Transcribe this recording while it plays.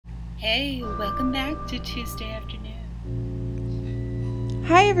Hey, welcome back to Tuesday afternoon.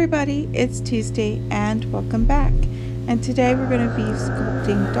 Hi everybody, it's Tuesday and welcome back. And today we're going to be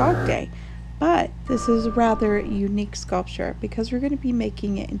sculpting Dog Day. But this is a rather unique sculpture because we're going to be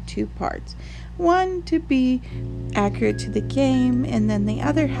making it in two parts. One to be accurate to the game, and then the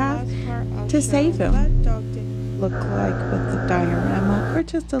other half to save him. What Dog Day look like with the diorama or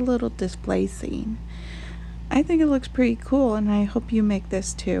just a little display scene. I think it looks pretty cool and I hope you make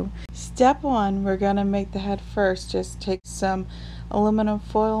this too. Step one, we're going to make the head first. Just take some aluminum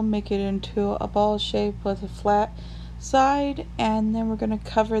foil, make it into a ball shape with a flat side, and then we're going to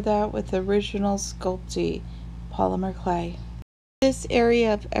cover that with original Sculpting polymer clay. This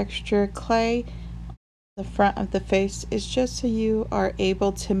area of extra clay, the front of the face, is just so you are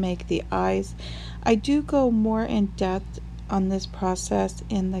able to make the eyes. I do go more in depth on this process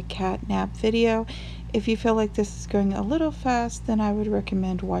in the CatNap video. If you feel like this is going a little fast, then I would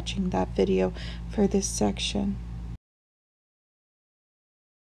recommend watching that video for this section.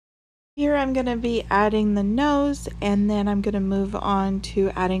 Here I'm going to be adding the nose, and then I'm going to move on to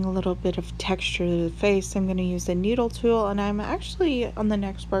adding a little bit of texture to the face. I'm going to use a needle tool, and I'm actually on the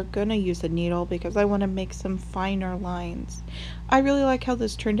next part going to use a needle because I want to make some finer lines. I really like how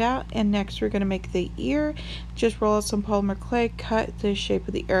this turned out. And next we're going to make the ear. Just roll out some polymer clay, cut the shape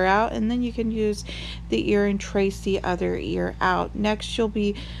of the ear out, and then you can use the ear and trace the other ear out. Next you'll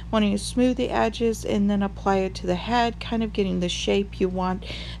be wanting to smooth the edges and then apply it to the head, kind of getting the shape you want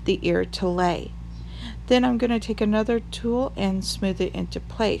the ear to lay. Then I'm going to take another tool and smooth it into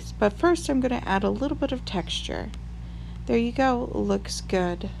place, but first I'm going to add a little bit of texture. There you go, looks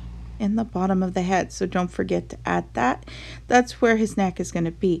good. In the bottom of the head, so don't forget to add that. That's where his neck is going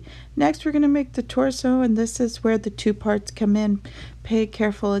to be. Next we're going to make the torso, and this is where the two parts come in. Pay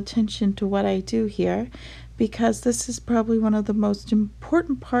careful attention to what I do here, because this is probably one of the most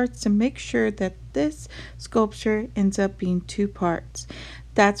important parts to make sure that this sculpture ends up being two parts.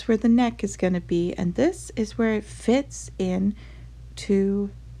 That's where the neck is going to be, and this is where it fits in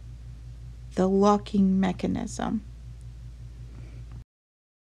to the locking mechanism.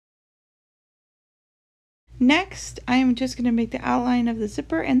 Next, I am just going to make the outline of the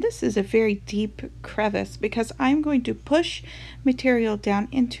zipper, and this is a very deep crevice because I'm going to push material down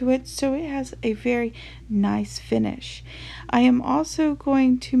into it so it has a very nice finish. I am also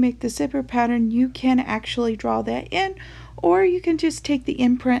going to make the zipper pattern. You can actually draw that in, or you can just take the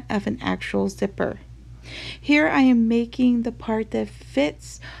imprint of an actual zipper. Here I am making the part that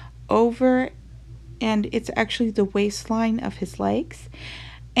fits over, and it's actually the waistline of his legs.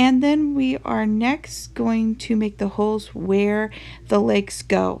 And then we are next going to make the holes where the legs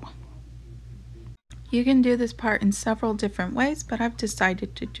go. You can do this part in several different ways, but I've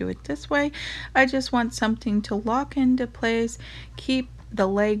decided to do it this way. I just want something to lock into place, keep the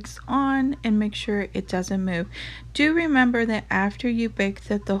legs on, and make sure it doesn't move. Do remember that after you bake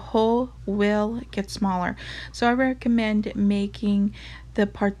that the hole will get smaller. So I recommend making the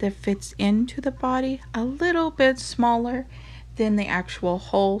part that fits into the body a little bit smaller than the actual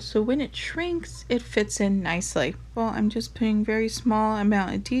hole, so when it shrinks it fits in nicely. Well, I'm just putting very small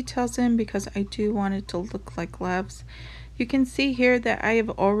amount of details in because I do want it to look like gloves. You can see here that I have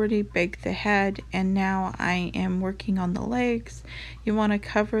already baked the head, and now I am working on the legs. You want to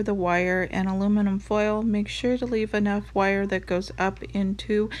cover the wire in aluminum foil. Make sure to leave enough wire that goes up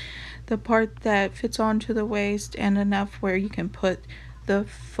into the part that fits onto the waist, and enough where you can put the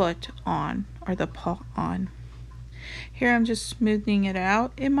foot on or the paw on. Here I'm just smoothing it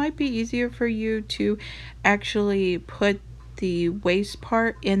out. It might be easier for you to actually put the waist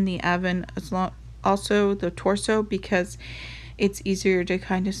part in the oven, also the torso, because it's easier to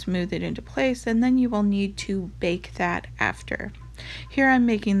kind of smooth it into place, and then you will need to bake that after. Here I'm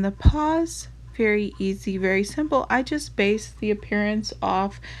making the paws. Very easy, very simple. I just based the appearance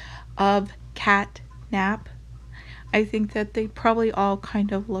off of CatNap. I think that they probably all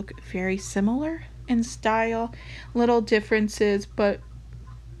kind of look very similar in style, little differences, but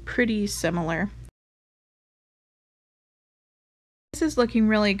pretty similar. This is looking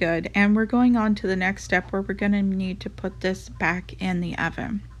really good, and we're going on to the next step where we're going to need to put this back in the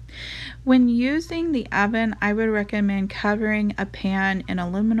oven. When using the oven, I would recommend covering a pan in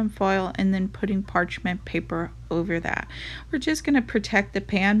aluminum foil and then putting parchment paper over that. We're just going to protect the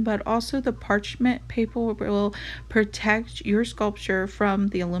pan, but also the parchment paper will protect your sculpture from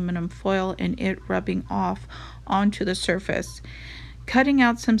the aluminum foil and it rubbing off onto the surface. Cutting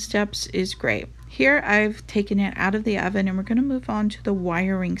out some steps is great. Here I've taken it out of the oven and we're going to move on to the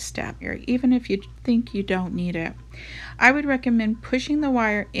wiring step here, even if you think you don't need it. I would recommend pushing the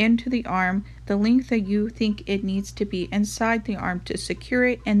wire into the arm the length that you think it needs to be inside the arm to secure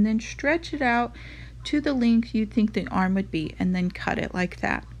it, and then stretch it out to the length you think the arm would be, and then cut it like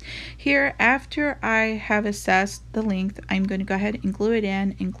that. Here, after I have assessed the length, I'm going to go ahead and glue it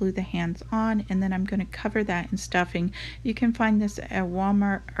in and glue the hands on, and then I'm going to cover that in stuffing. You can find this at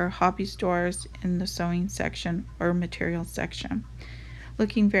Walmart or hobby stores in the sewing section or materials section.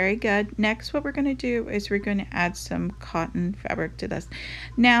 Looking very good. Next, what we're going to do is we're going to add some cotton fabric to this.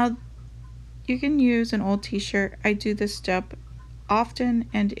 Now, you can use an old t-shirt. I do this step often,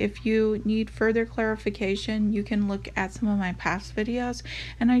 and if you need further clarification, you can look at some of my past videos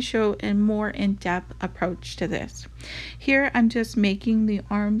and I show a more in-depth approach to this. Here I'm just making the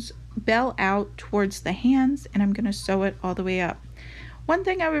arms bell out towards the hands, and I'm going to sew it all the way up. One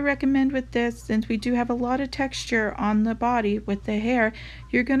thing I would recommend with this, since we do have a lot of texture on the body with the hair,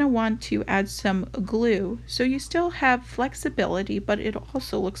 you're going to want to add some glue so you still have flexibility, but it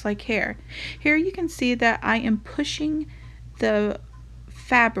also looks like hair. Here you can see that I am pushing the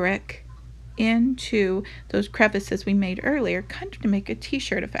fabric into those crevices we made earlier, kind of to make a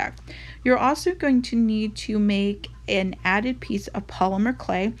t-shirt effect. You're also going to need to make an added piece of polymer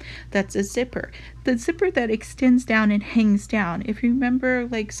clay that's a zipper. The zipper that extends down and hangs down. If you remember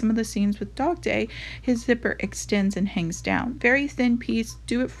like some of the scenes with DogDay, his zipper extends and hangs down. Very thin piece,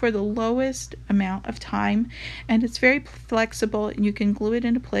 do it for the lowest amount of time, and it's very flexible, and you can glue it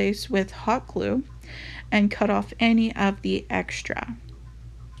into place with hot glue and cut off any of the extra.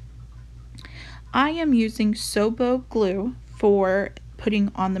 I am using Sobo glue for putting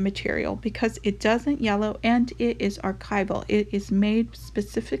on the material because it doesn't yellow and it is archival. It is made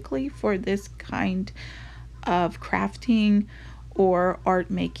specifically for this kind of crafting or art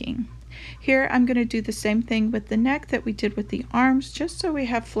making. Here I'm going to do the same thing with the neck that we did with the arms, just so we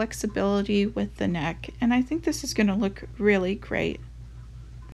have flexibility with the neck, and I think this is going to look really great.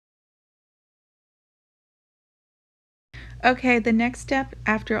 Okay, the next step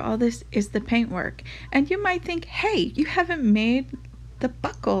after all this is the paintwork. And you might think, hey, you haven't made the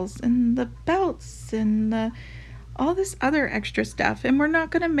buckles and the belts and all this other extra stuff, and we're not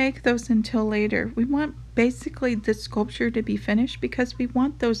going to make those until later. We want basically the sculpture to be finished because we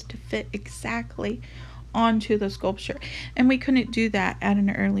want those to fit exactly onto the sculpture, and we couldn't do that at an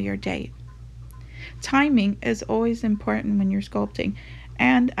earlier date. Timing is always important when you're sculpting,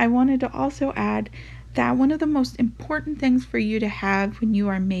 and I wanted to also add that one of the most important things for you to have when you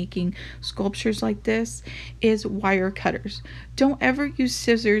are making sculptures like this is wire cutters. Don't ever use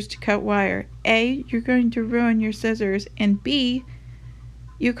scissors to cut wire. A, you're going to ruin your scissors, and B,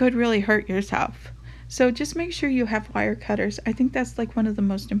 you could really hurt yourself. So just make sure you have wire cutters. I think that's like one of the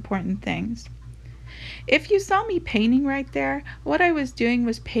most important things. If you saw me painting right there, what I was doing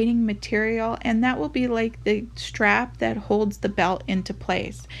was painting material, and that will be like the strap that holds the belt into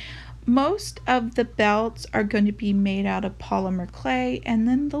place. Most of the belts are going to be made out of polymer clay, and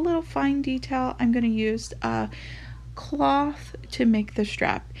then the little fine detail, I'm going to use cloth to make the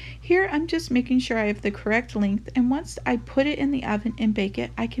strap. Here I'm just making sure I have the correct length, and once I put it in the oven and bake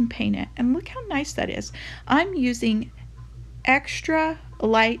it, I can paint it. And look how nice that is. I'm using extra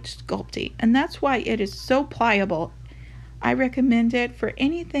light sculpting, and that's why it is so pliable. I recommend it for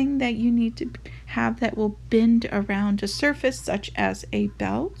anything that you need to have that will bend around a surface, such as a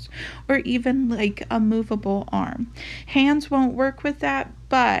belt or even like a movable arm. Hands won't work with that,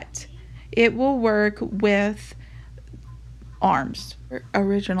 but it will work with arms.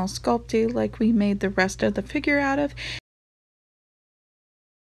 Original sculpting, like we made the rest of the figure out of.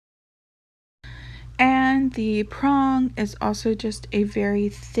 And the prong is also just a very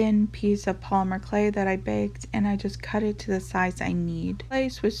thin piece of polymer clay that I baked, and I just cut it to the size I need.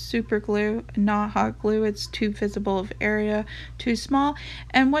 Place with super glue, not hot glue. It's too visible of area, too small.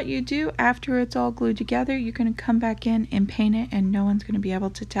 And what you do after it's all glued together, you're going to come back in and paint it, and no one's going to be able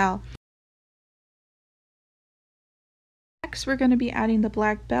to tell. Next, we're going to be adding the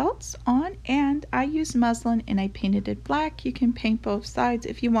black belts on, and I used muslin and I painted it black. You can paint both sides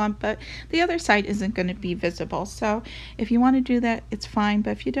if you want, but the other side isn't going to be visible. So if you want to do that, it's fine, but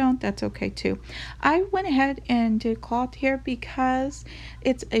if you don't, that's okay too. I went ahead and did cloth here because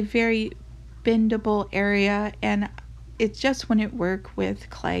it's a very bendable area, and it just wouldn't work with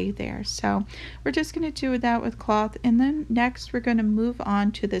clay there. So we're just going to do that with cloth, and then next we're going to move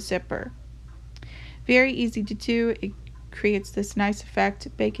on to the zipper. Very easy to do. It creates this nice effect.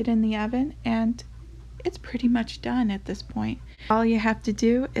 Bake it in the oven, and it's pretty much done at this point. All you have to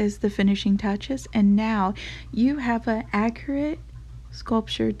do is the finishing touches, and now you have an accurate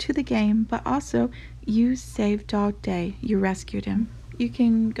sculpture to the game, but also you saved DogDay. You rescued him. You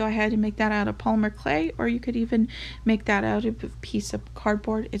can go ahead and make that out of polymer clay, or you could even make that out of a piece of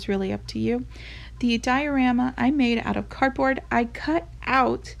cardboard. It's really up to you. The diorama I made out of cardboard. I cut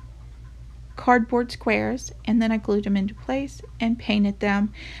out cardboard squares and then I glued them into place and painted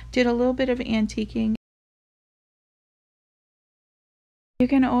them. Did a little bit of antiquing. You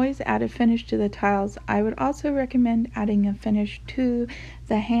can always add a finish to the tiles. I would also recommend adding a finish to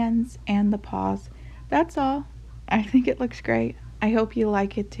the hands and the paws. That's all. I think it looks great. I hope you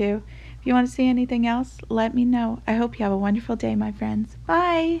like it too. If you want to see anything else, let me know. I hope you have a wonderful day, my friends.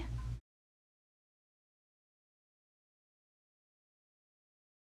 Bye!